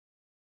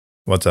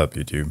What's up,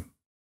 YouTube?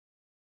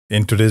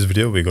 In today's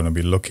video, we're going to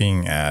be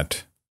looking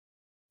at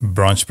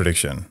branch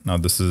prediction. Now,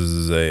 this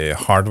is a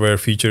hardware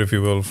feature, if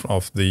you will,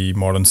 of the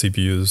modern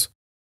CPUs.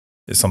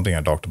 It's something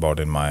I talked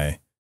about in my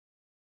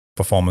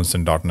performance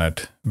in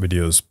 .NET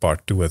videos,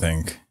 part 2, I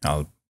think.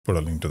 I'll put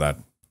a link to that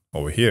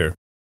over here.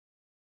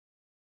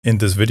 In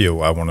this video,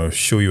 I want to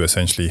show you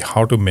essentially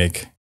how to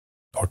make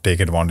or take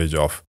advantage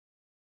of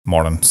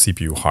modern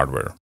CPU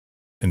hardware.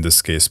 In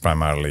this case,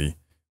 primarily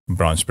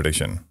branch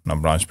prediction. Now,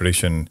 branch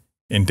prediction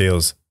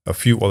entails a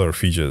few other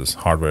features,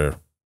 hardware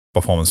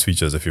performance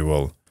features, if you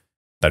will,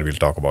 that we'll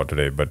talk about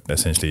today. But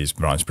essentially, it's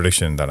branch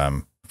prediction that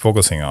I'm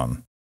focusing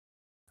on.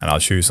 And I'll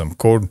show you some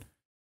code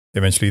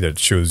eventually that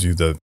shows you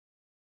the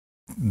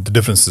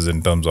differences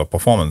in terms of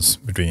performance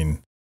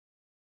between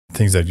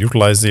things that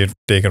utilize it,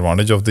 take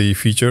advantage of the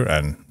feature,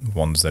 and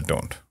ones that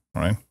don't.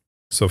 All right.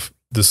 So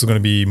this is going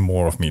to be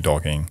more of me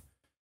talking,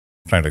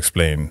 trying to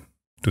explain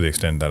to the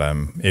extent that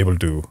I'm able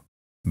to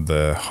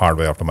the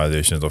hardware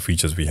optimizations or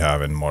features we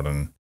have in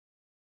modern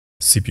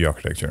CPU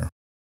architecture.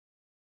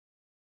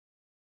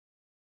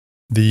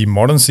 The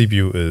modern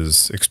CPU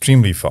is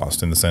extremely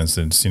fast in the sense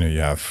that you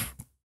have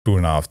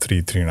 2.5,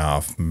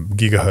 3.5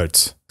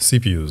 gigahertz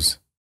CPUs.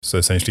 So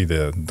essentially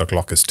the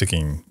clock is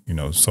ticking,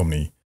 so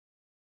many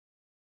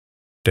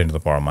 10 to the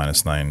power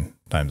minus 9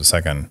 times a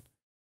second.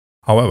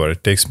 However,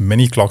 it takes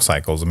many clock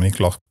cycles, many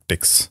clock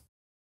ticks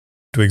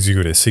to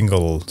execute a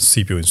single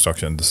CPU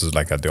instruction. This is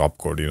like at the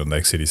opcode, the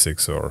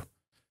x86 or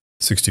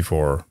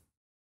 64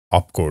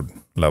 opcode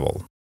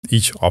level.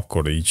 Each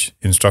opcode, each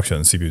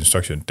instruction, CPU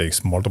instruction,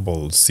 takes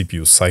multiple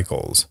CPU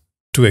cycles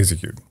to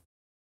execute.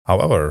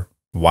 However,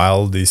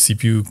 while the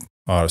CPUs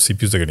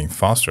are getting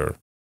faster,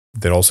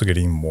 they're also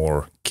getting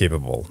more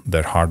capable.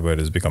 Their hardware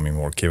is becoming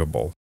more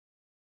capable.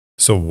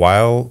 So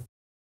while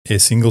a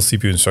single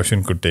CPU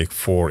instruction could take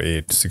 4,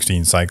 8,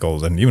 16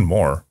 cycles and even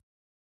more,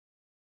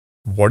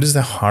 what is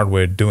the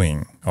hardware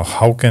doing, or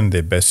how can they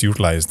best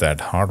utilize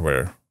that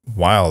hardware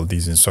while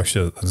these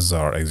instructions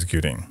are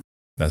executing?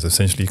 That's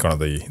essentially kind of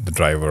the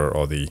driver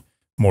or the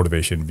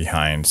motivation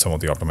behind some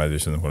of the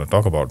optimizations I'm going to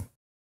talk about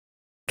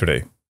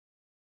today.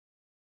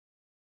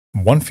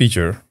 One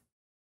feature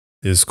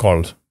is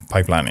called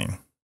pipelining.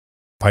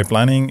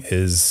 Pipelining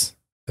is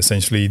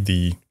essentially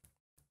the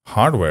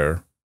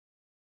hardware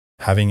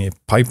having a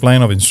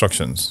pipeline of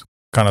instructions.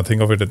 Kind of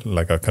think of it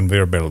like a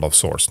conveyor belt of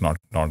sorts, not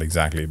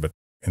exactly, but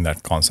in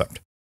that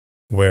concept,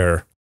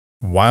 where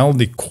while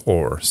the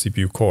core,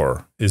 CPU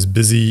core, is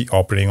busy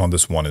operating on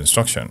this one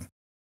instruction,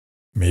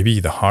 maybe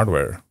the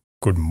hardware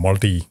could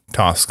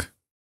multitask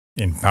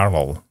in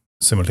parallel,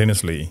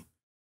 simultaneously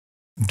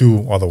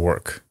do other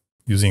work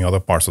using other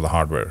parts of the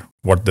hardware.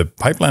 What the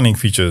pipelining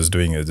feature is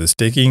doing is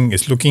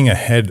it's looking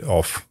ahead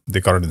of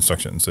the current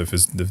instructions. So if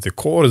the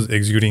core is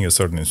executing a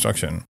certain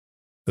instruction,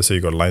 let's say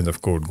you got lines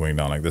of code going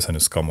down like this and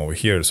it's come over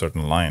here, a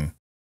certain line,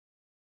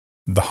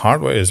 the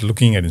hardware is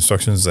looking at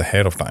instructions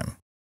ahead of time.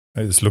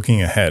 Right? It's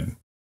looking ahead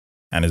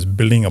and is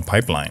building a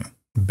pipeline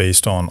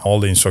based on all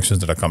the instructions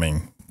that are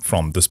coming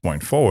from this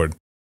point forward,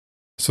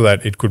 so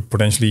that it could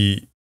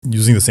potentially,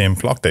 using the same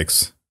clock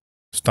ticks,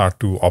 start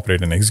to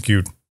operate and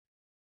execute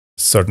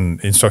certain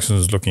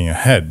instructions looking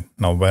ahead.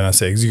 Now, when I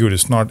say execute,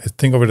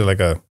 think of it like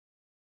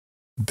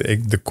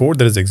the code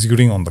that is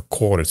executing on the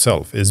core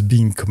itself is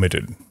being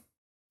committed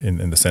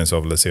in the sense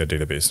of, let's say, a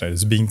database, right?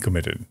 It's being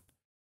committed,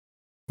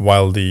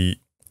 while the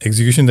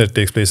execution that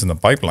takes place in the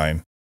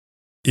pipeline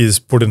is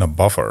put in a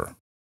buffer.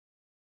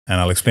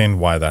 And I'll explain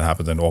why that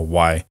happens or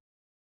why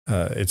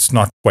it's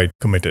not quite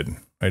committed,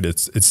 right?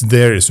 It's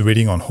there, it's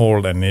waiting on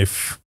hold. And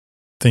if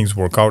things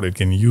work out, it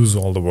can use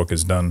all the work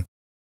is done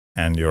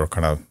and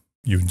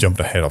you've jumped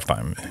ahead of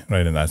time,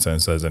 right? In that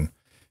sense, as in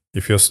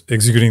if you're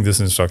executing this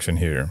instruction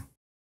here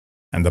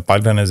and the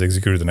pipeline has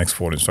executed the next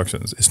 4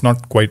 instructions, it's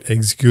not quite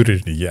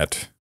executed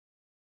yet.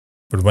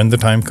 But when the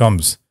time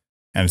comes,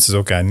 and it says,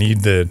 okay, I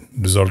need the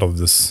result of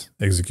this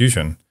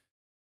execution,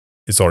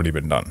 it's already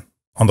been done.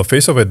 On the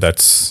face of it,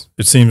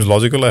 it seems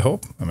logical, I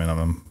hope. I mean, I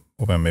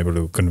hope I'm able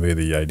to convey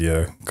the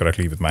idea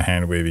correctly with my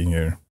hand waving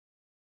here.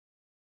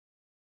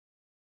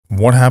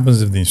 What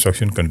happens if the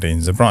instruction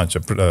contains a branch,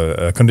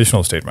 a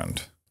conditional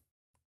statement?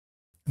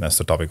 And that's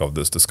the topic of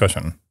this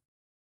discussion.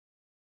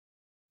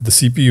 The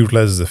CPU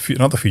utilizes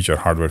another feature,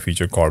 hardware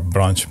feature called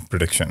branch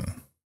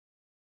prediction.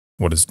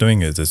 What it's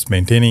doing is it's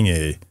maintaining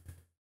a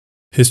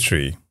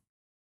history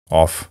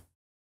of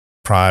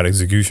prior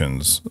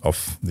executions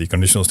of the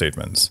conditional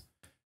statements.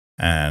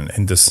 And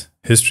in this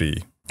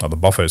history, or the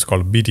buffer is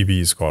called BTB,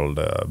 is called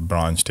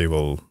branch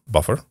table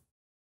buffer.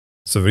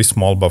 It's a very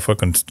small buffer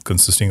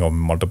consisting of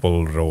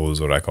multiple rows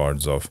or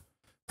records of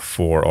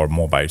 4 or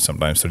more bytes,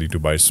 sometimes 32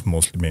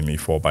 bytes, mainly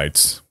 4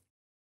 bytes.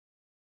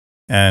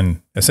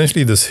 And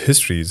essentially this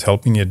history is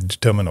helping it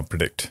determine or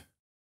predict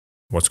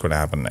what's going to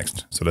happen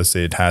next. So let's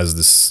say it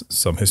has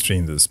some history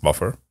in this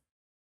buffer,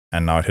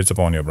 and now it hits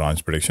upon your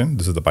branch prediction.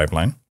 This is the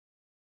pipeline.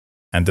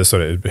 And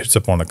it hits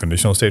upon a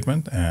conditional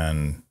statement,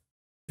 and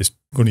it's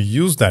going to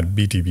use that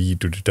BTB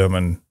to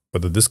determine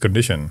whether this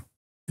condition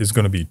is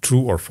going to be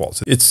true or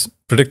false. It's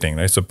predicting,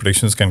 right? So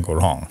predictions can go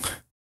wrong.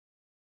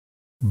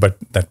 But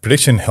that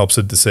prediction helps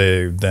it to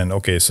say then,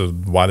 okay, so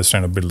while it's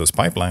trying to build this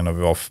pipeline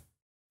of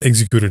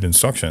executed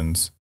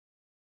instructions,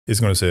 it's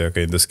going to say,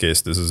 okay, in this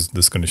case,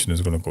 this condition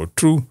is going to go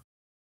true.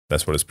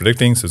 That's what it's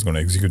predicting. So it's going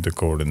to execute the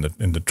code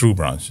in the true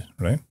branch,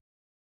 right?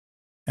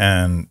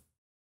 And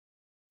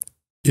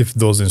if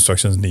those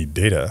instructions need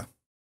data,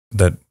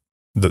 that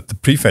the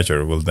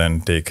prefetcher will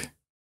then take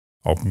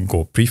or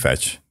go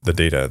prefetch the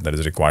data that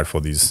is required for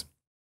these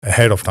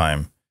ahead of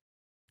time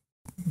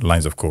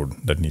lines of code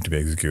that need to be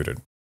executed.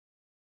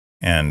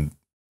 And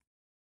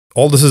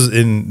all this is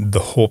in the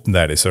hope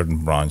that a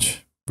certain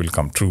branch will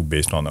come true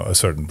based on a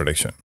certain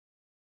prediction.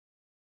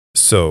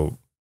 So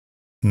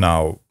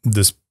now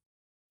the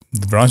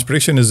branch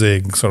prediction is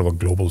a sort of a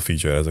global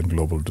feature, as in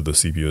global to the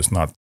CPU. It's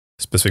not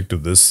specific to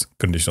this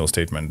conditional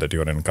statement that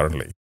you're in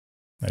currently.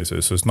 Right? So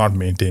it's not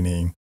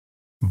maintaining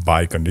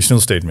by conditional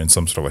statement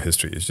some sort of a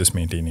history. It's just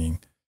maintaining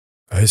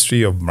a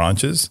history of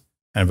branches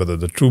and whether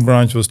the true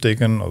branch was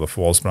taken or the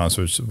false branch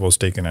was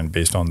taken. And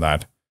based on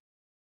that,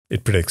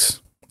 it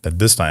predicts that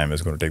this time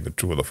is going to take the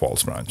true or the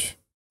false branch.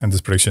 And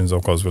these predictions,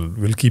 of course,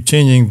 will keep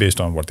changing based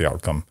on what the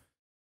outcome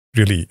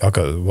really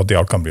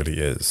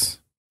is.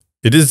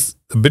 It is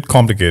a bit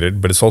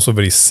complicated, but it's also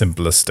very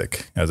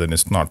simplistic, as in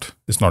it's not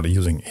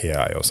using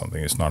AI or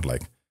something. It's not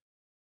like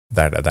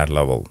that at that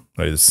level.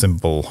 Right? It's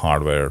simple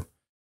hardware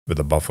with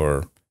a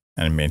buffer,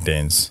 and it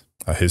maintains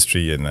a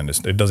history, and then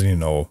it doesn't even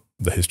know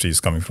the history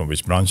is coming from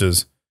which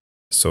branches.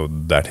 So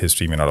that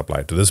history may not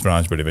apply to this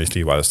branch, but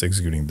eventually while it's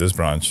executing this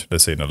branch,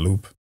 let's say in a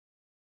loop,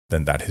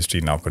 then that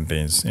history now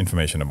contains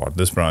information about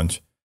this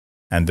branch,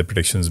 and the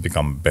predictions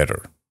become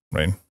better,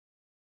 right?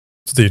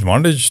 So the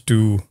advantage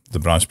to the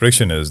branch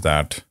prediction is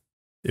that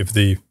if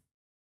the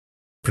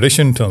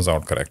prediction turns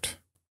out correct,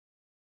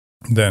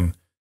 then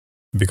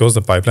because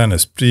the pipeline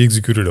has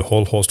pre-executed a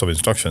whole host of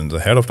instructions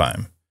ahead of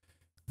time,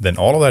 then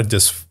all of that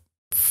just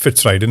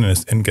fits right in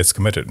and gets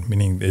committed,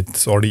 meaning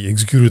it's already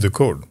executed the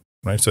code,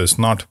 right? So it's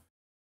not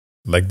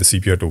like the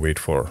CPU had to wait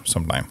for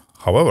some time.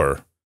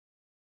 However,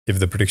 if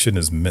the prediction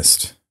is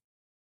missed,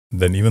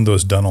 then even though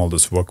it's done all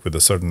this work with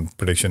a certain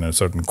prediction and a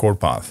certain code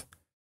path,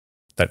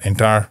 that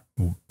entire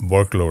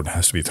workload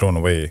has to be thrown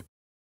away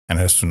and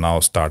has to now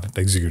start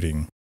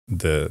executing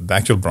the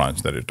actual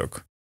branch that it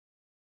took.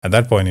 At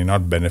that point, you're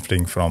not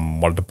benefiting from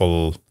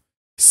multiple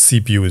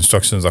CPU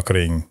instructions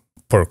occurring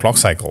per clock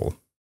cycle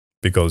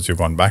because you've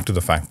gone back to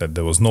the fact that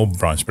there was no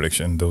branch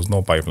prediction, there was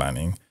no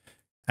pipelining,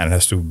 and it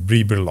has to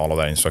rebuild all of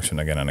that instruction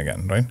again and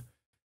again, right?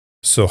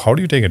 So how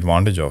do you take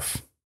advantage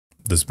of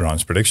this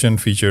branch prediction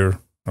feature?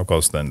 Of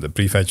course, then the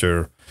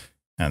prefetcher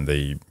and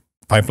the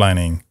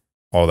pipelining,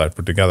 all that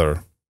put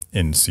together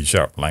in C#,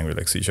 language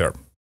like C#.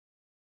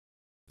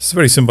 It's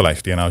very simple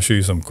actually, and I'll show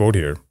you some code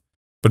here.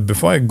 But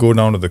before I go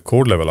down to the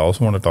code level, I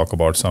also want to talk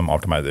about some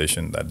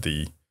optimization that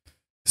the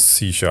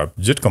C#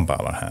 JIT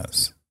compiler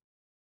has.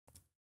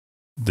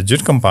 The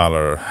JIT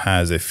compiler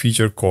has a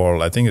feature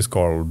called, I think it's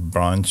called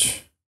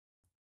branch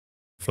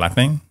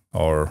flattening,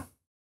 or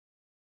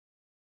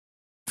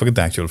forget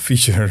the actual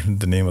feature,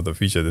 the name of the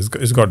feature.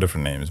 It's got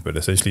different names, but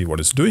essentially what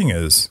it's doing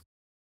is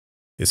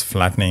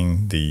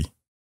flattening the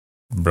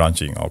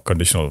branching or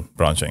conditional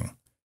branching.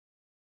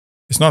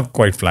 It's not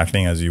quite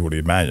flattening as you would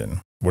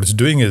imagine. What it's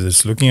doing is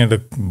it's looking at a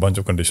bunch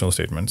of conditional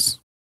statements,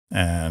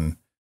 and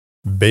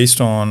based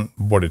on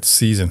what it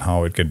sees and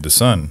how it can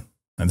discern,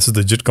 and this is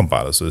the JIT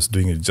compiler, so it's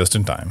doing it just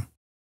in time,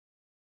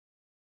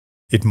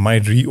 it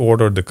might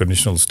reorder the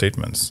conditional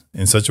statements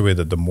in such a way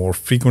that the more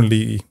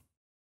frequently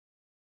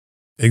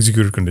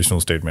executed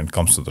conditional statement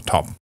comes to the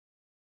top.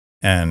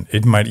 And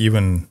it might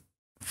even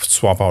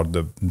swap out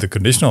the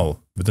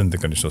conditional within the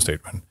conditional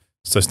statement,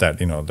 such that,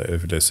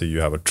 if let's say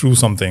you have a true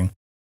something,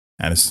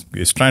 and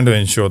it's trying to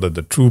ensure that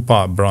the true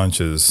branch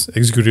is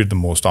executed the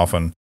most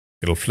often,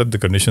 it'll flip the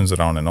conditions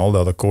around and all the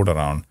other code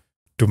around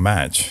to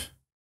match.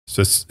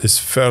 So it's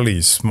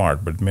fairly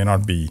smart, but it may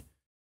not be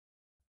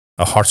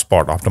a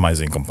hotspot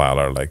optimizing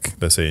compiler like,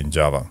 let's say, in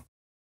Java.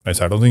 Right?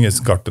 So I don't think it's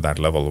got to that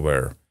level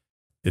where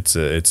it's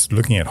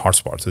looking at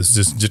hotspots. It's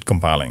just JIT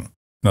compiling.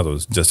 In other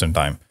words, just in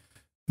time.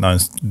 Now in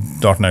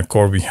 .NET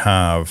Core, we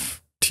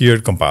have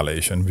tiered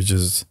compilation, which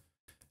is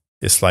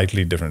a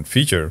slightly different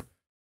feature.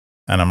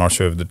 And I'm not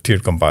sure if the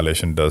tiered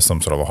compilation does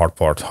some sort of a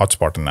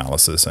hotspot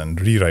analysis and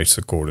rewrites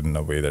the code in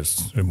a way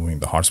that's removing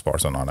the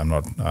hotspots or not.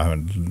 I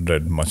haven't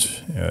read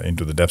much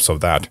into the depths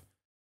of that.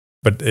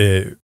 But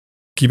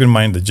keep in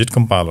mind, the JIT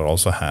compiler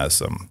also has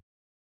some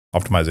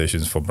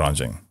optimizations for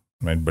branching,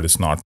 right? But it's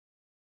not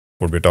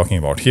what we're talking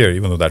about here,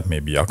 even though that may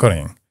be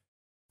occurring.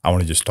 I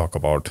want to just talk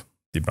about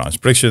the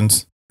branch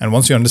predictions. And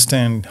once you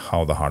understand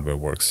how the hardware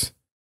works,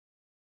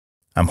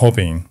 I'm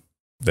hoping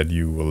that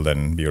you will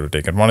then be able to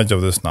take advantage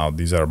of this. Now,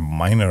 these are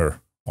minor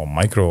or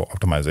micro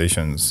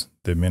optimizations.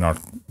 They may not,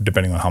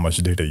 depending on how much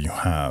data you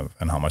have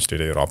and how much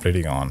data you're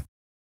operating on,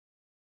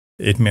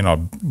 it may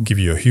not give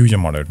you a huge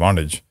amount of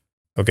advantage.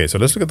 Okay, so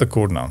let's look at the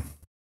code now.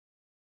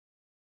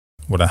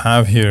 What I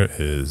have here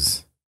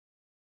is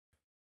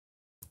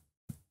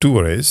two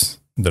arrays.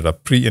 that are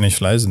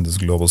pre-initialized in this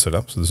global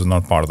setup. So this is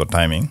not part of the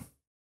timing.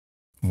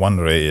 One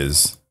array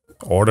is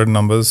ordered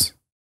numbers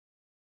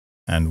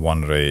and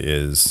one array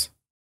is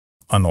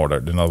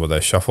unordered. In other words, I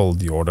shuffle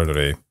the ordered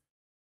array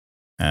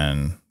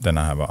and then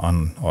I have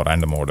an or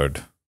random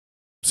ordered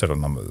set of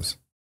numbers.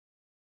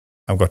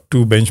 I've got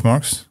two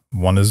benchmarks.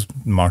 One is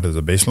marked as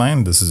a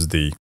baseline. This is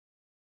the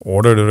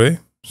ordered array.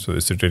 So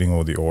it's iterating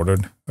over the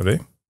ordered array.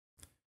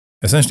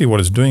 Essentially what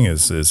it's doing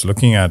is it's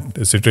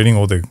iterating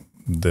over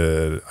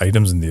the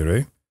items in the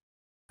array.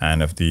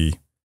 And if the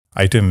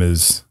item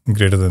is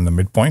greater than the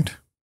midpoint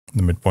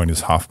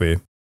is half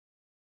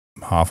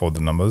of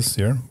the numbers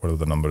here, whatever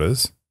the number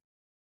is.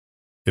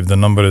 If the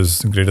number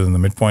is greater than the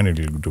midpoint, it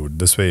will do it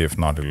this way. If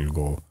not, it will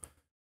go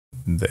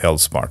the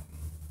else part,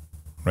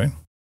 right?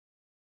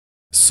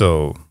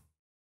 So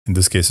in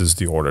this case, it's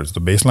the ordered. So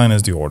the baseline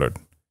is the ordered.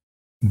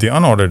 The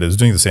unordered is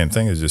doing the same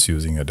thing. It's just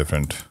using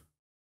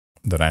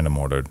the random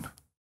ordered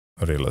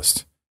array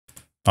list.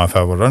 Now, if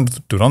I were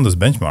to run this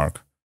benchmark,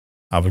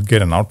 I will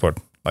get an output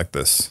like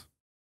this.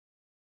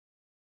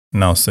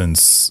 Now,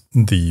 since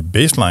the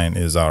baseline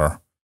is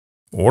our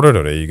ordered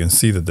array, you can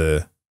see that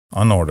the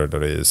unordered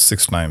array is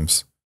 6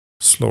 times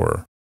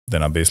slower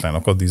than our baseline.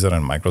 Of course, these are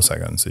in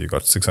microseconds. So you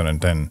got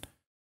 610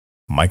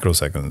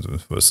 microseconds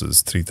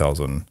versus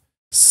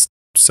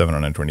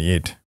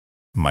 3,728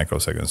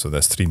 microseconds. So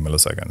that's 3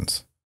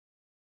 milliseconds,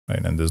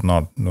 right? And there's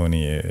no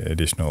any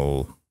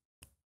additional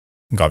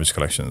garbage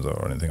collections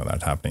or anything of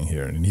that happening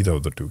here in either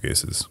of the two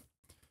cases.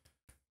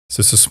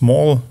 So it's a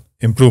small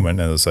improvement,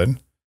 as I said.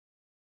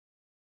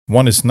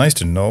 One, it's nice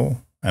to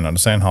know and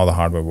understand how the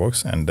hardware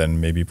works, and then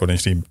maybe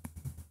potentially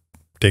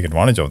take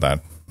advantage of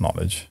that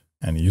knowledge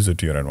and use it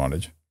to your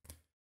advantage.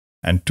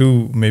 And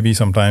two, maybe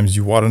sometimes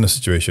you are in a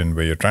situation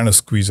where you're trying to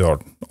squeeze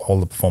out all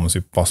the performance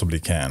you possibly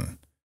can.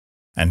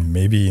 And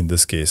maybe in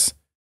this case,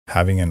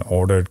 having an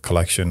ordered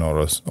collection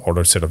or an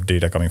ordered set of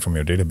data coming from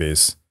your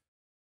database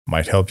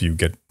might help you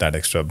get that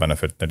extra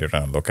benefit that you're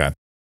trying to look at.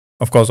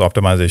 Of course,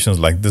 optimizations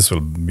like this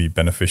will be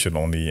beneficial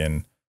only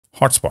in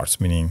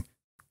hotspots, meaning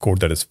code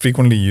that is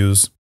frequently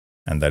used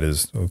and that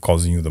is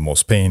causing you the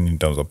most pain in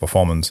terms of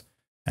performance.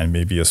 And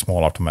maybe a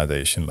small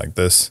optimization like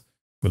this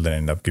will then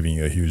end up giving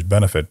you a huge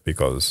benefit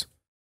because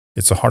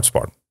it's a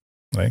hotspot,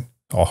 right?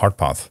 Or hot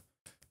path.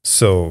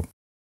 So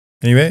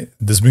anyway,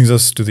 this brings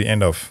us to the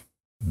end of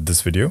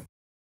this video.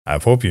 I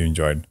hope you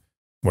enjoyed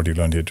what you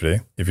learned here today.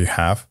 If you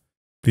have,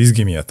 please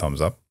give me a thumbs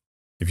up.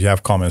 If you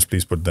have comments,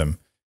 please put them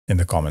in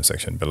the comment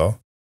section below.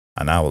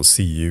 And I will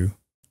see you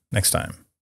next time.